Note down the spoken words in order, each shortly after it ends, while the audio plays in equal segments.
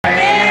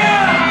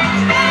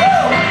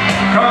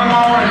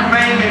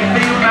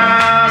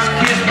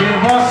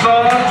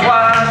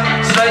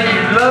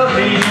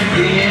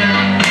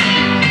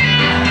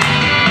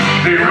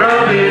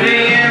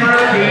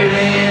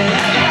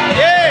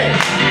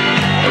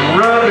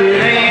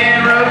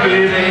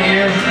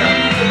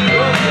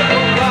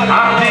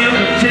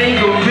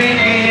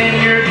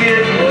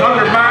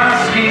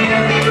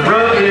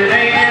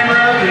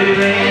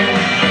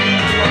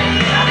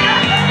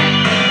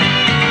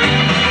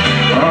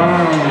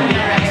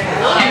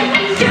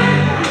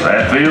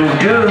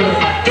good.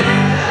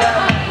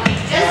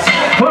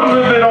 Put a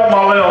little bit on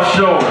my left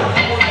shoulder.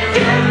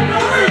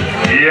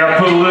 Yeah,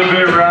 put a little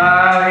bit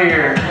right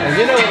here.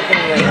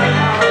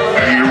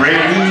 Your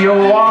radio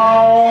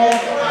on.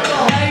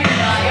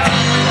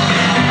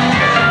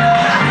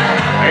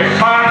 And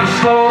find a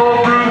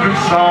slow grooving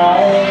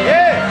song.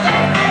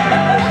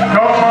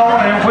 Come on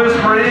and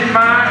whisper in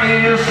my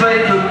ear, say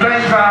the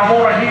things I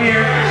want to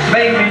hear.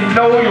 Make me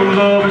know your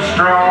love is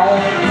strong.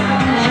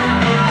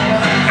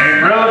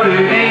 And rub it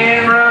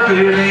in, rub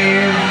it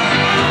in.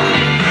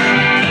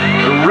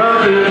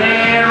 Rub it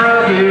in,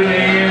 rub it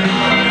in.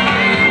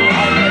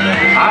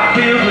 I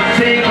feel the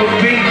tingle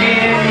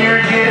begin.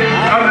 You're getting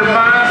under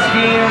my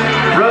skin.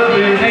 Rub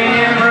it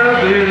in,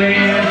 rub it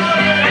in.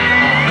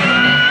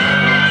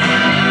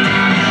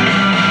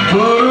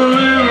 Put a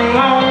little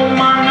on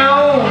my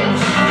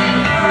nose.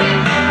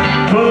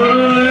 Put a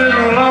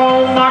little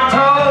on my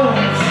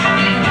toes.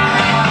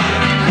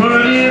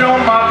 Put it on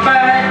my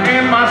back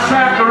and my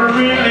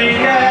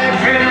sacroiliac.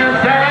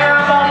 And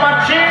down on my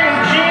chin,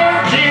 chin,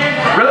 chin.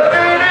 Rub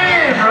it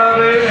in, rub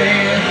it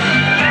in.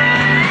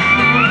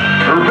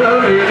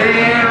 Rub it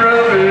in,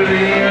 rub it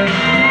in.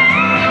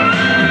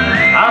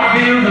 I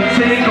feel the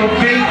tingle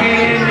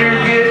begin.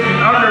 You're getting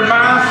under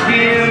my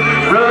skin.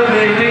 Rub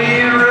it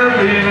in, rub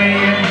it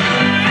in.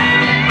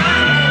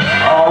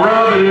 Oh,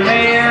 rub it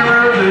in,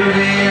 rub it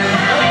in.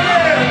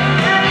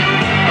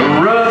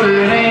 Rub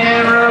it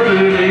in, rub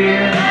it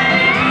in.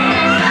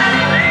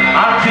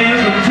 I feel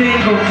the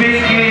tingle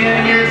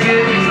begin. You're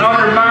getting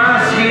under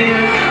my skin.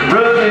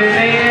 Rub it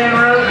in,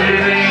 rub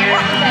it in.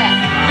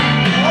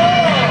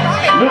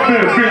 Look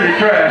at a pretty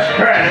crash,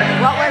 crash.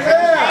 What was it?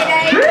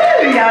 Woo,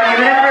 y'all give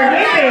it up for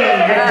Hippie.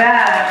 Good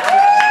job.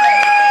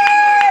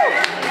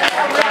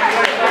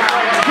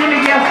 Jimmy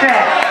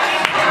Gilstrap.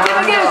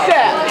 Jimmy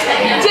Gilstrap.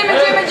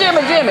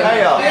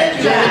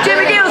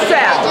 Jimmy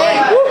Gilstrap.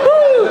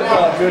 Woohoo!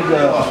 Good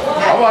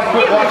I like to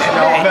quit watching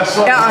y'all mess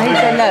up. No, he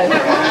said no. No.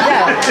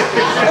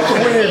 That's a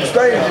weird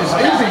stage. It's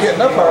easy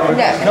getting up there, but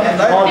No. coming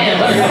down. I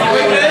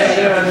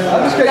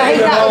just No, can't he's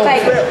get not them going to all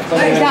take it.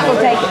 steps. He's not going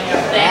to take it.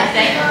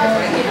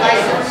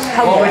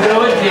 Hold it.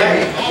 Hold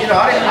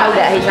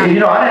that. He's not. You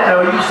know, I didn't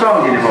know you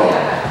sung anymore.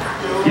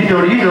 You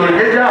doing a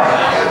good job.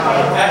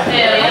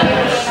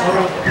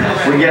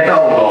 We get the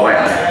old boy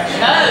out.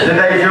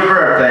 Today's your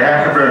birthday.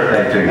 Happy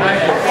birthday to you.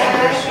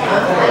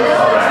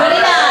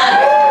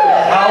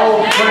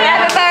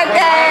 Happy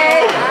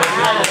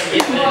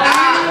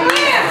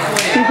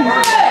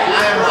birthday!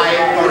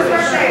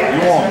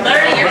 You want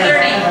 30 or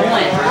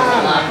 31.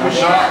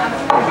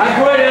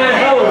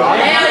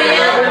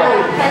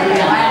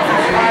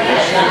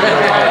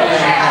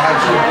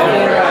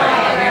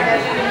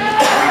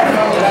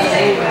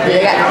 You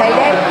got the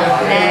payday?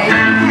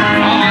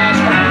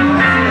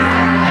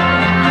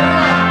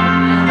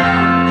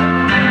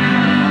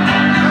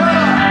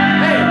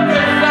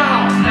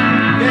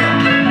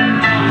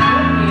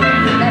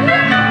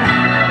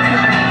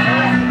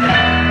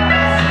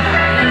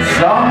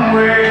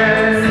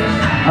 Somewhere,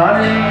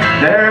 honey,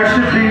 there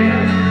should be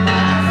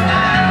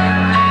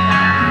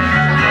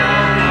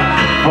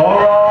for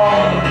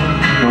all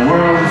the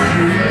world to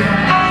see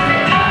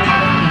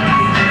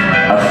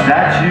a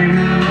statue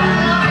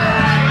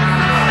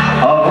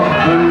of a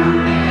fool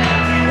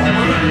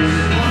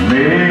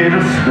made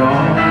of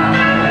stone.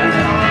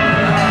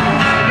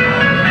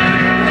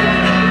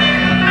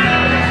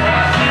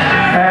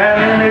 An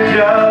image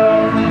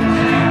of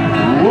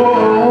a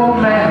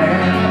man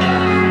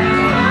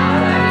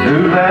who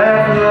let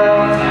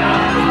love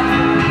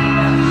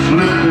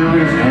slip through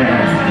his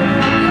hand,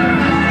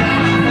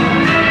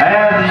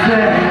 and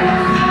then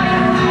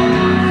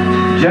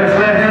just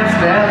let him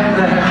stand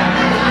there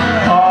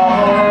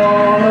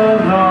all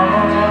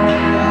alone.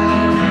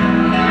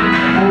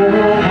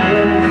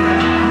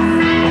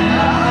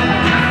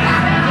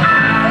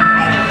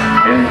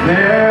 And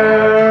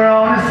there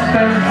on his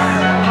face,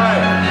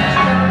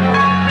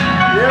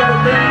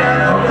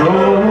 a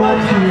gold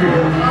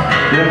tear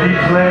that he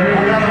played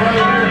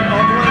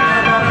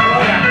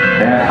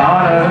and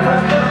honor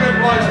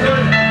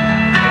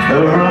the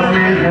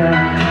million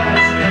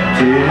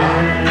tears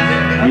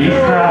he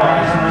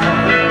cried.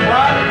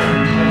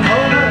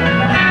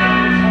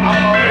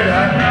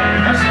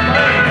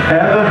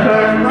 And the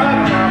hurt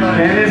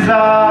in his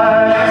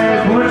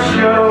eyes would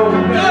show,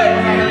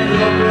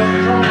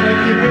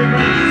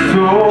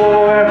 so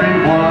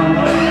everyone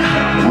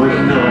would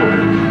know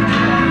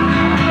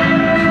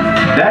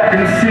that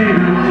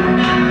concealed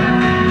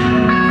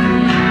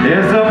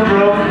is a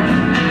broken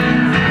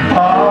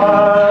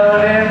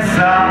heart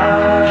inside.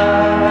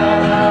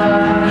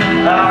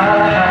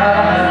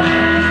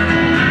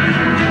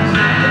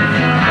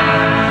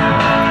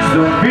 So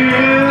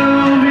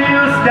build me a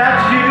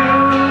statue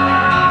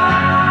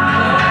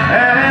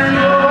and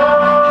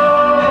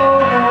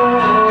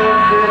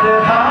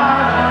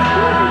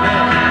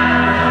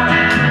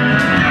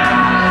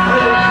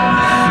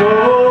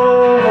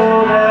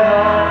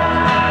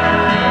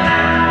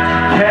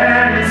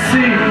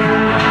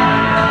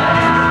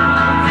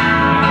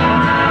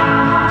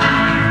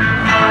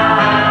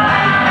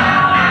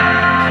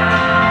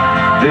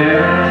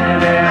Dead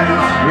and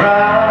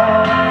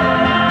proud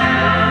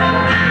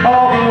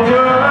of the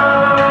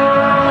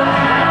world's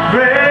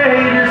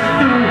greatest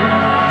fool,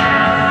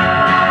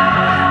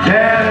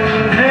 and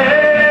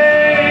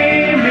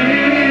maybe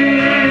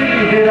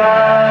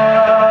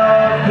that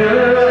after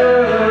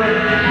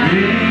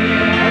me.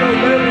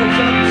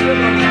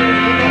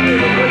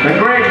 The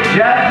great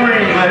Jack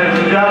Green, ladies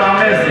and gentlemen,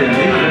 I miss him.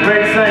 He was a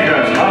great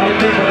singer. A lot of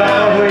people don't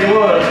know who he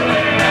was,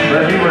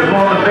 but he was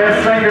one of the best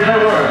singers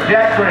ever.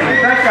 Jack Green,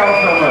 thank y'all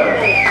so much.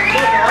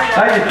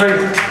 Thank you,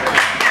 Tracy.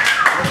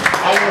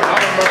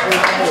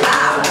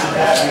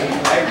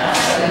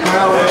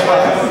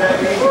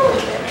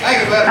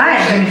 Hi,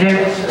 Jimmy Jim.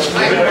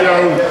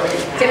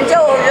 Jimmy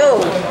Joe.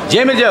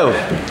 Jimmy Joe.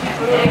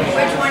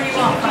 Which one you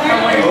want?